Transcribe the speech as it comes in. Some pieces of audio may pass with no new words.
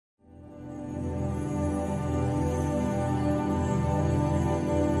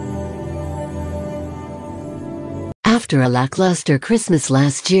After a lackluster Christmas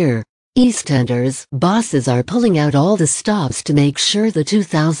last year, EastEnders bosses are pulling out all the stops to make sure the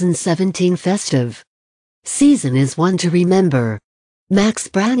 2017 festive season is one to remember. Max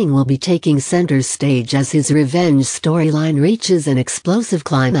Browning will be taking center stage as his revenge storyline reaches an explosive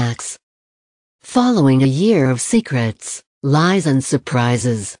climax. Following a year of secrets, lies and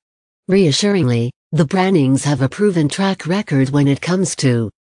surprises. Reassuringly, the Brownings have a proven track record when it comes to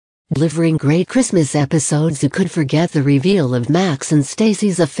delivering great Christmas episodes. Who could forget the reveal of Max and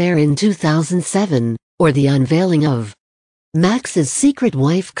Stacy's affair in 2007, or the unveiling of Max's secret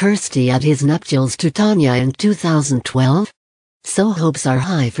wife Kirsty at his nuptials to Tanya in 2012? So hopes are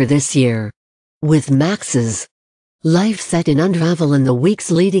high for this year, with Max's life set in unravel in the weeks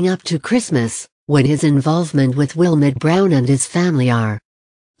leading up to Christmas, when his involvement with Wilmot Brown and his family are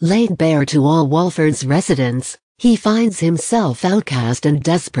laid bare to all Walford's residents. He finds himself outcast and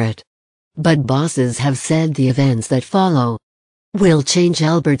desperate. But bosses have said the events that follow will change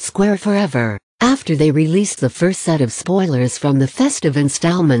Albert Square forever, after they released the first set of spoilers from the festive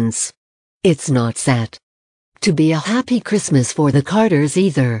installments. It's not set to be a happy Christmas for the Carters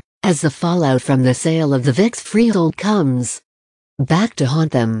either, as the fallout from the sale of the Vic's freehold comes back to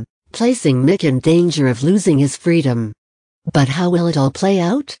haunt them, placing Mick in danger of losing his freedom. But how will it all play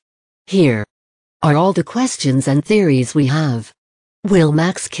out? Here are all the questions and theories we have. Will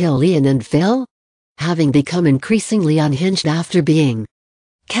Max kill Ian and Phil? Having become increasingly unhinged after being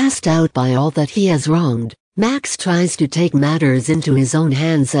cast out by all that he has wronged, Max tries to take matters into his own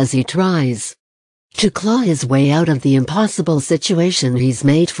hands as he tries to claw his way out of the impossible situation he's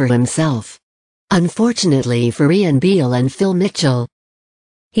made for himself. Unfortunately for Ian Beale and Phil Mitchell,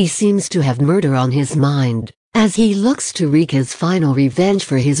 he seems to have murder on his mind, as he looks to wreak his final revenge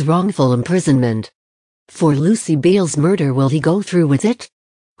for his wrongful imprisonment. For Lucy Beale's murder, will he go through with it?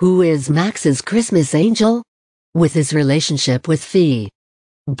 Who is Max's Christmas angel? With his relationship with Fee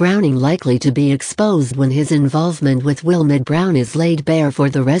Browning likely to be exposed when his involvement with Wilmot Brown is laid bare for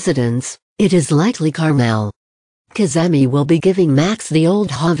the residents, it is likely Carmel Kazemi will be giving Max the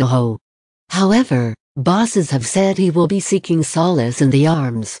old ho-ho. However, bosses have said he will be seeking solace in the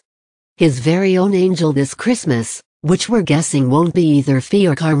arms his very own angel this Christmas, which we're guessing won't be either Fee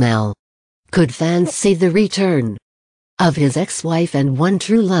or Carmel. Could fans see the return of his ex-wife and one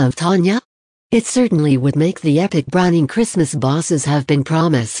true love, Tanya? It certainly would make the epic Browning Christmas bosses have been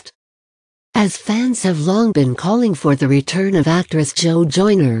promised, as fans have long been calling for the return of actress Jo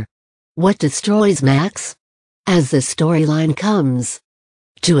Joyner. What destroys Max? As the storyline comes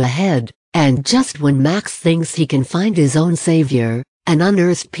to a head, and just when Max thinks he can find his own savior, an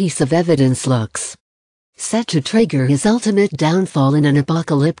unearthed piece of evidence looks set to trigger his ultimate downfall in an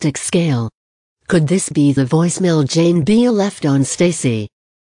apocalyptic scale. Could this be the voicemail Jane Beale left on Stacy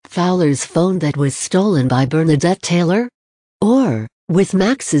Fowler's phone that was stolen by Bernadette Taylor? Or, with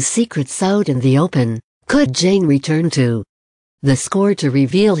Max's secrets out in the open, could Jane return to the score to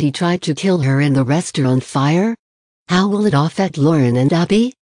reveal he tried to kill her in the restaurant fire? How will it affect Lauren and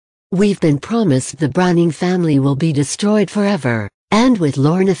Abby? We've been promised the Browning family will be destroyed forever, and with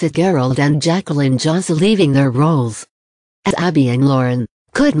Lorna Fitzgerald and Jacqueline Johnson leaving their roles as Abby and Lauren,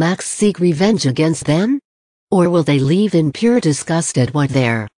 could Max seek revenge against them? Or will they leave in pure disgust at what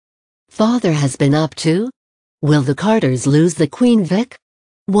their father has been up to? Will the Carters lose the Queen Vic?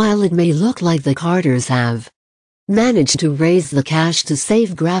 While it may look like the Carters have managed to raise the cash to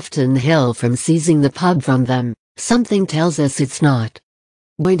save Grafton Hill from seizing the pub from them, something tells us it's not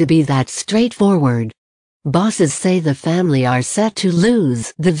going to be that straightforward. Bosses say the family are set to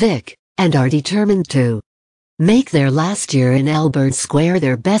lose the Vic, and are determined to make their last year in Albert Square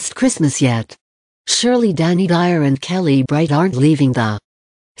their best Christmas yet. Surely Danny Dyer and Kelly Bright aren't leaving the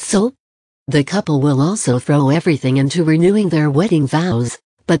soap? The couple will also throw everything into renewing their wedding vows,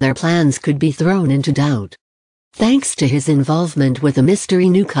 but their plans could be thrown into doubt thanks to his involvement with a mystery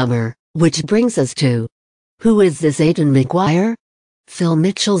newcomer, which brings us to, who is this Aidan McGuire? Phil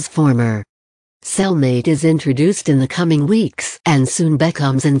Mitchell's former cellmate is introduced in the coming weeks and soon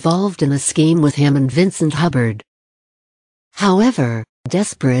becomes involved in a scheme with him and Vincent Hubbard. However,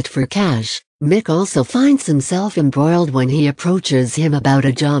 desperate for cash, Mick also finds himself embroiled when he approaches him about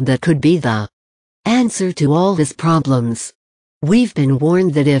a job that could be the answer to all his problems. We've been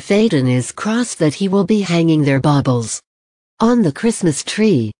warned that if Aidan is crossed that he will be hanging their baubles on the Christmas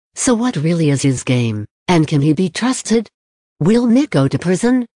tree, so what really is his game, and can he be trusted? Will Mick go to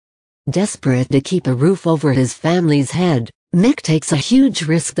prison? Desperate to keep a roof over his family's head, Mick takes a huge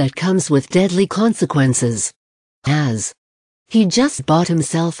risk that comes with deadly consequences. Has he just bought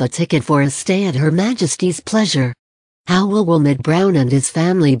himself a ticket for a stay at Her Majesty's pleasure? How will Wilmot Brown and his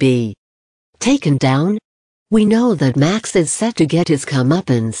family be taken down? We know that Max is set to get his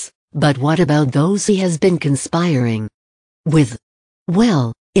comeuppance, but what about those he has been conspiring with?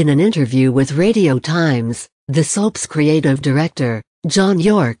 Well, in an interview with Radio Times, the soap's creative director, John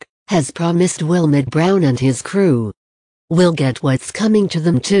York, has promised Wilmot Brown and his crew will get what's coming to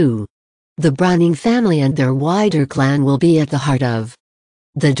them too. The Browning family and their wider clan will be at the heart of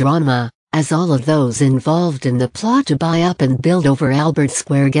the drama, as all of those involved in the plot to buy up and build over Albert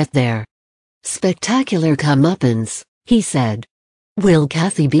Square get their spectacular comeuppance, he said. Will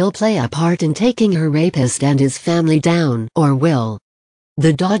Kathy Beale play a part in taking her rapist and his family down, or will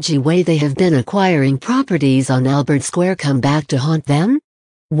the dodgy way they have been acquiring properties on Albert Square come back to haunt them?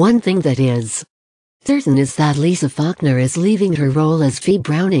 One thing that is certain is that Lisa Faulkner is leaving her role as Fee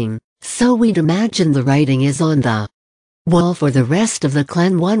Browning, so we'd imagine the writing is on the wall for the rest of the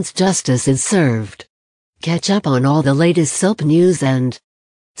clan once justice is served. Catch up on all the latest soap news and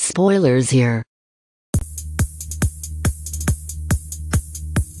spoilers here.